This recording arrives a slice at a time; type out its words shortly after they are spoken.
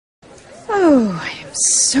Oh, I am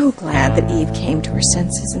so glad that Eve came to her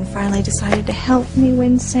senses and finally decided to help me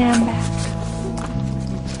win Sam back.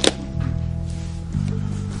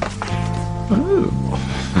 Oh.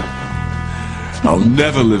 I'll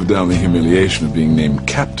never live down the humiliation of being named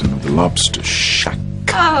captain of the lobster shack.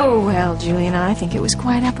 Oh, well, Julian, I think it was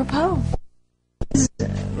quite apropos.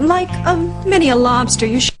 Like many a lobster,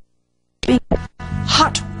 you should be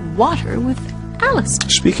hot water with Alistair.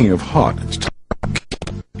 Speaking of hot, it's time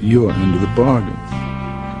your end of the bargain.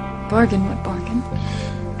 Bargain? What bargain?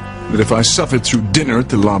 That if I suffered through dinner at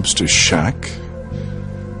the lobster shack,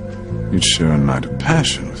 you'd share a night of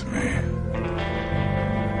passion with me.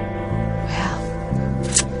 Well,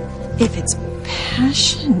 if it's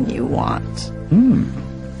passion you want,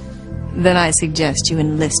 then I suggest you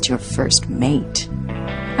enlist your first mate.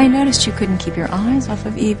 I noticed you couldn't keep your eyes off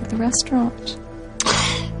of Eve at the restaurant.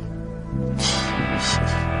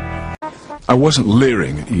 I wasn't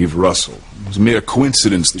leering at Eve Russell. It was a mere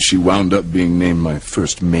coincidence that she wound up being named my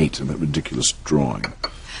first mate in that ridiculous drawing.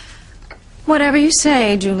 Whatever you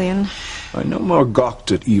say, Julian. I no more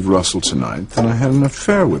gawked at Eve Russell tonight than I had an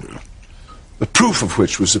affair with her. The proof of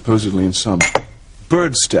which was supposedly in some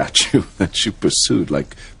bird statue that you pursued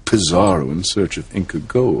like Pizarro in search of Inca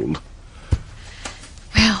gold.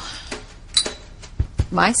 Well,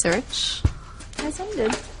 my search has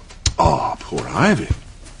ended. Oh, poor Ivy.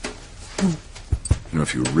 You know,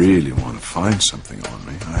 if you really want to find something on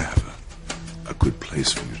me, I have a good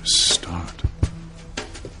place for you to start.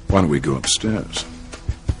 Why don't we go upstairs?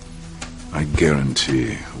 I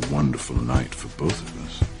guarantee a wonderful night for both of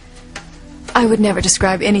us. I would never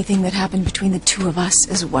describe anything that happened between the two of us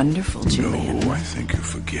as wonderful, Julian. No, I think you're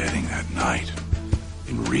forgetting that night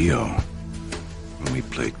in Rio when we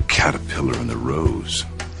played Caterpillar in the Rose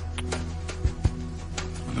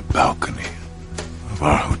on the balcony of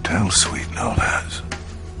our hotel suite, no less.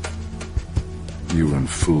 You were in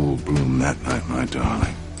full bloom that night, my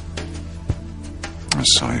darling. I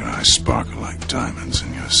saw your eyes sparkle like diamonds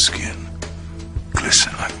and your skin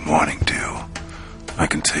glisten like morning dew. I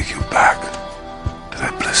can take you back to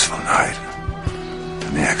that blissful night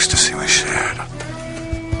and the ecstasy we shared.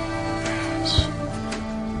 Yes.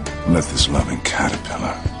 Let this loving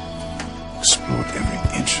caterpillar explore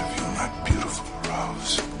every inch of you, my beautiful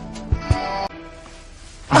rose.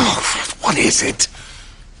 Oh, what is it?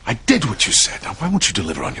 I did what you said. Now, why won't you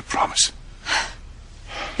deliver on your promise?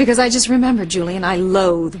 Because I just remembered, Julian, I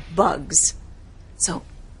loathe bugs. So,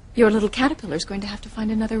 your little caterpillar's going to have to find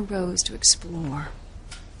another rose to explore.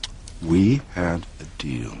 We had a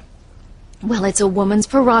deal. Well, it's a woman's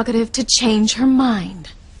prerogative to change her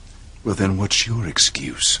mind. Well, then what's your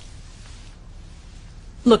excuse?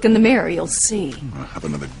 Look in the mirror, you'll see. I'll have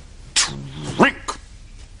another drink.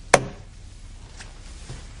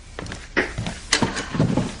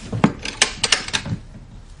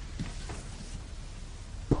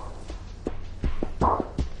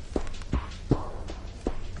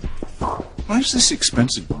 Why is this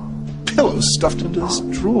expensive pillow stuffed into this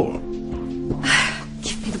drawer?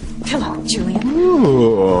 Give me the pillow, Julian.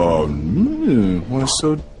 Oh, why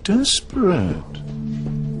so desperate?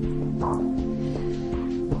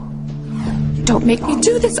 Don't make me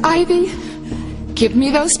do this, Ivy. Give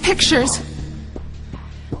me those pictures.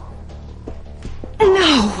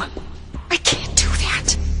 No, I can't do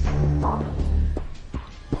that.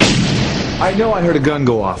 I know I heard a gun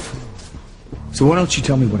go off. So why don't you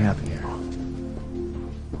tell me what happened here?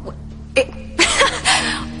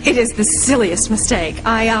 It is the silliest mistake.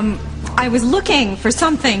 I was looking for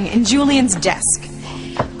something in Julian's desk.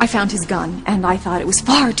 I found his gun, and I thought it was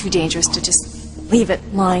far too dangerous to just leave it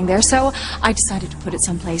lying there, so I decided to put it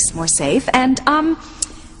someplace more safe, and,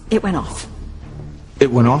 it went off.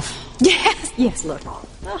 It went off? Yes, look.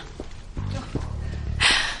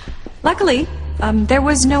 Luckily, there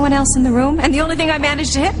was no one else in the room, and the only thing I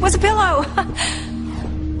managed to hit was a pillow.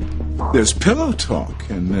 There's pillow talk,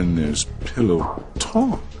 and then there's pillow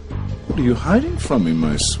talk. What are you hiding from me,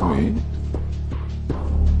 my sweet?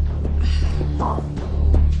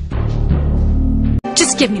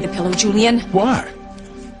 Just give me the pillow, Julian. Why?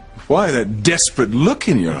 Why that desperate look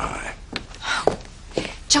in your eye?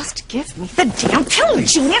 Just give me the damn pillow,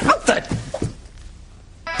 Julian. Oh,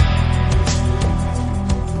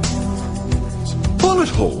 Bullet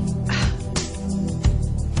hole.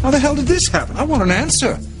 How the hell did this happen? I want an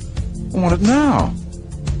answer. I want it now.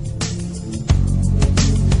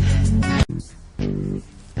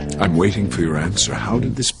 I'm waiting for your answer. How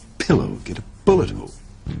did this pillow get a bullet hole?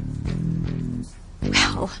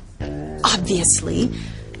 Well, obviously,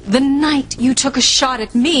 the night you took a shot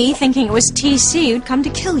at me thinking it was TC who'd come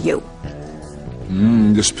to kill you.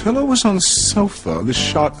 This pillow was on the sofa. The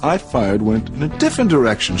shot I fired went in a different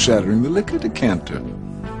direction, shattering the liquor decanter.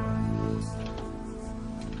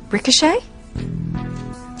 Ricochet?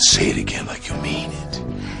 Say it again like you mean it.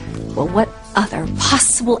 Well, what other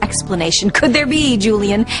possible explanation could there be,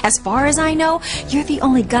 Julian? As far as I know, you're the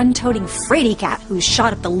only gun-toting fraidy cat who's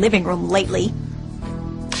shot up the living room lately.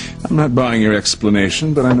 I'm not buying your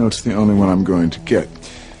explanation, but I know it's the only one I'm going to get.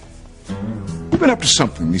 You've been up to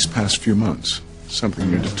something these past few months. Something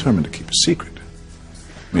you're determined to keep a secret.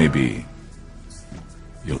 Maybe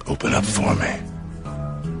you'll open up for me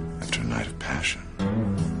after a night of passion.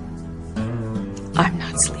 I'm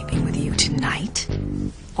not sleeping with you tonight,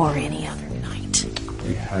 or any other night.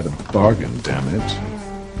 We had a bargain, damn it.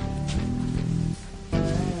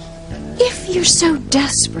 If you're so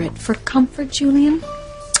desperate for comfort, Julian,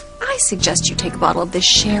 I suggest you take a bottle of this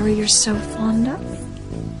sherry you're so fond of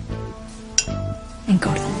and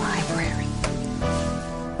go to the library.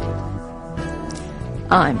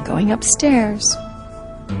 I'm going upstairs,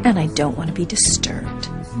 and I don't want to be disturbed.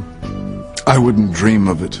 I wouldn't dream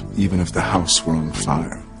of it, even if the house were on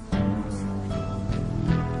fire.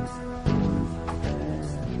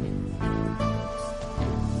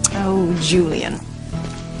 Oh, Julian.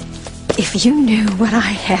 If you knew what I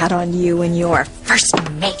had on you and your first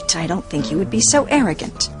mate, I don't think you would be so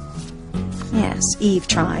arrogant. Yes, Eve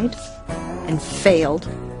tried and failed,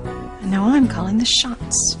 and now I'm calling the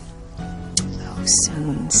shots. Oh,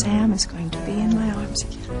 soon Sam is going to be in my arms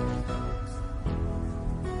again.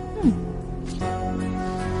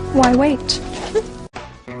 Why wait?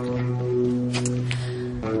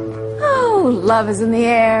 Oh, love is in the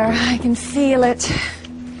air. I can feel it.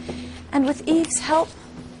 And with Eve's help,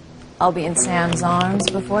 I'll be in Sam's arms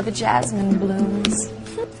before the jasmine blooms.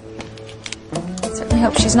 Certainly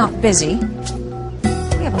hope she's not busy.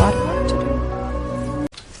 We have a lot of work to do.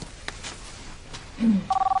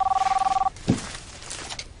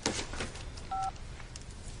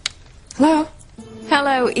 Hello?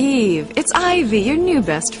 Hello, Eve. It's Ivy, your new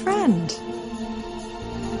best friend.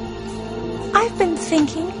 I've been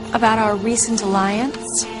thinking about our recent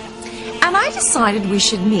alliance, and I decided we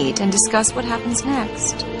should meet and discuss what happens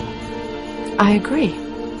next. I agree.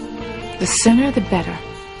 The sooner the better.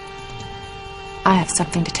 I have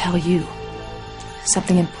something to tell you.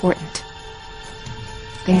 Something important.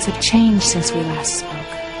 Things have changed since we last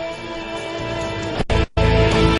spoke.